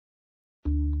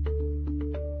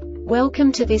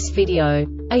Welcome to this video.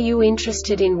 Are you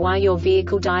interested in why your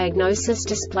vehicle diagnosis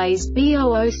displays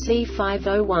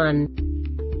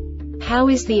B00C5-01? How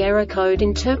is the error code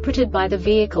interpreted by the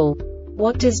vehicle?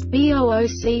 What does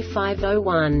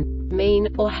B00C5-01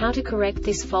 mean, or how to correct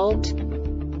this fault?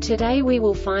 Today we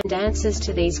will find answers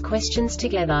to these questions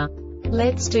together.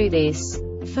 Let's do this.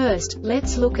 First,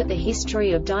 let's look at the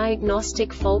history of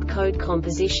diagnostic fault code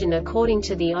composition according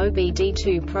to the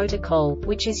OBD2 protocol,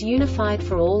 which is unified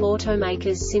for all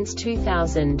automakers since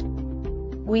 2000.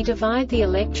 We divide the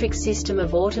electric system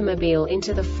of automobile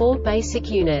into the four basic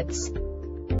units: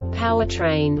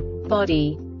 powertrain,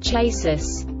 body,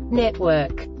 chassis,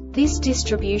 network. This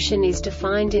distribution is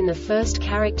defined in the first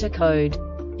character code.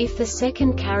 If the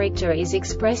second character is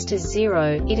expressed as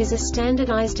 0, it is a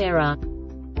standardized error.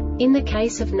 In the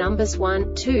case of numbers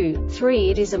 1, 2, 3,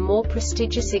 it is a more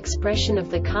prestigious expression of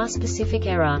the car-specific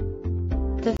error.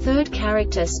 The third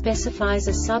character specifies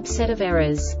a subset of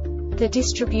errors. The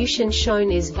distribution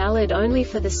shown is valid only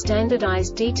for the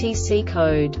standardized DTC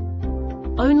code.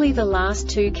 Only the last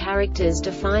two characters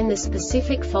define the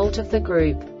specific fault of the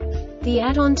group. The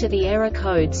add-on to the error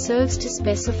code serves to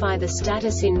specify the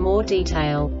status in more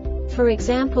detail. For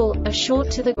example, a short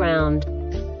to the ground.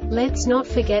 Let's not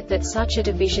forget that such a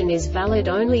division is valid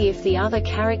only if the other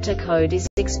character code is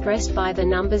expressed by the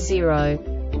number 0.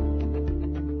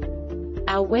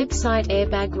 Our website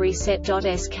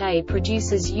airbagreset.sk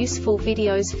produces useful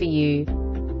videos for you.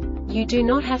 You do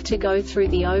not have to go through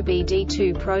the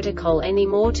OBD2 protocol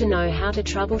anymore to know how to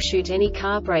troubleshoot any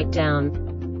car breakdown.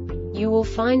 You will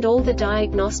find all the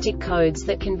diagnostic codes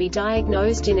that can be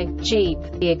diagnosed in a Jeep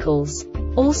vehicles.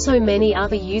 Also many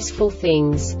other useful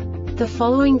things. The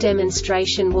following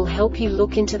demonstration will help you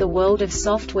look into the world of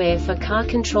software for car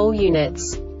control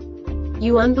units.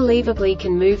 You unbelievably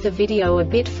can move the video a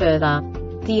bit further.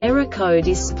 The error code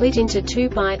is split into 2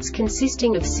 bytes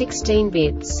consisting of 16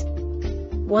 bits.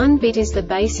 1 bit is the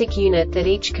basic unit that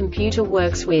each computer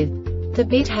works with. The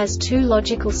bit has 2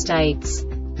 logical states: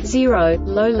 0,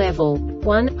 low level,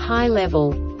 1, high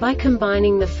level. By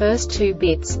combining the first 2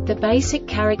 bits, the basic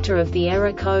character of the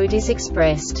error code is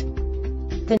expressed.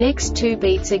 The next 2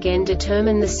 beats again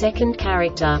determine the second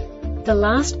character. The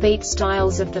last beat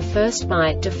styles of the first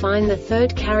byte define the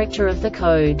third character of the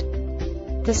code.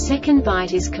 The second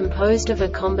byte is composed of a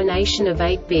combination of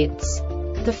 8 bits.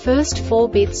 The first 4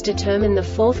 bits determine the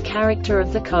fourth character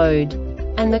of the code.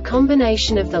 And the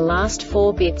combination of the last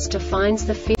 4 bits defines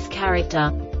the fifth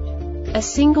character. A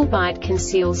single byte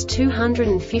conceals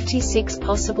 256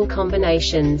 possible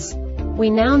combinations. We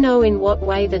now know in what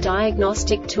way the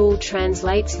diagnostic tool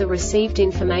translates the received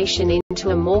information into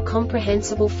a more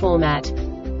comprehensible format.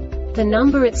 The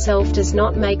number itself does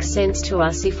not make sense to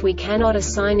us if we cannot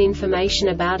assign information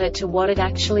about it to what it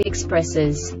actually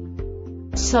expresses.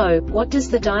 So, what does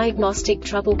the diagnostic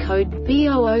trouble code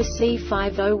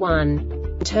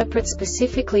B00C5-01 interpret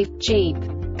specifically for Jeep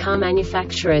car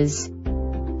manufacturers?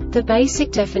 The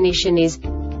basic definition is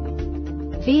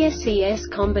VSES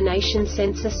combination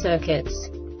sensor circuits.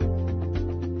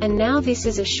 And now this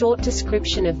is a short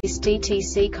description of this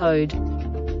DTC code.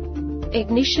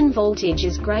 Ignition voltage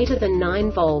is greater than 9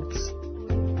 volts.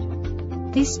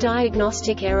 This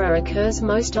diagnostic error occurs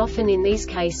most often in these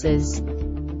cases.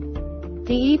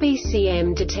 The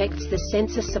EBCM detects the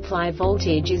sensor supply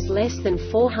voltage is less than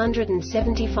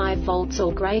 475 volts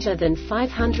or greater than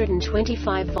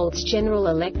 525 volts. General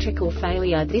electrical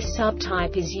failure. This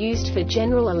subtype is used for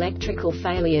general electrical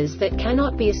failures that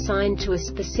cannot be assigned to a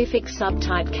specific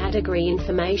subtype category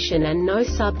information and no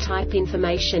subtype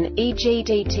information, e.g.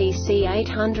 DTC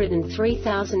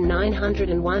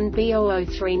 803901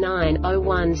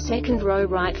 B003901 second row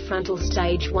right frontal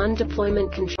stage 1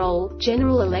 deployment control,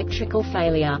 general electrical failure.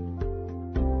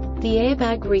 The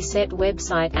Airbag Reset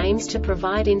website aims to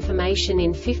provide information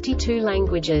in 52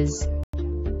 languages.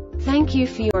 Thank you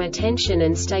for your attention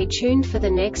and stay tuned for the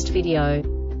next video.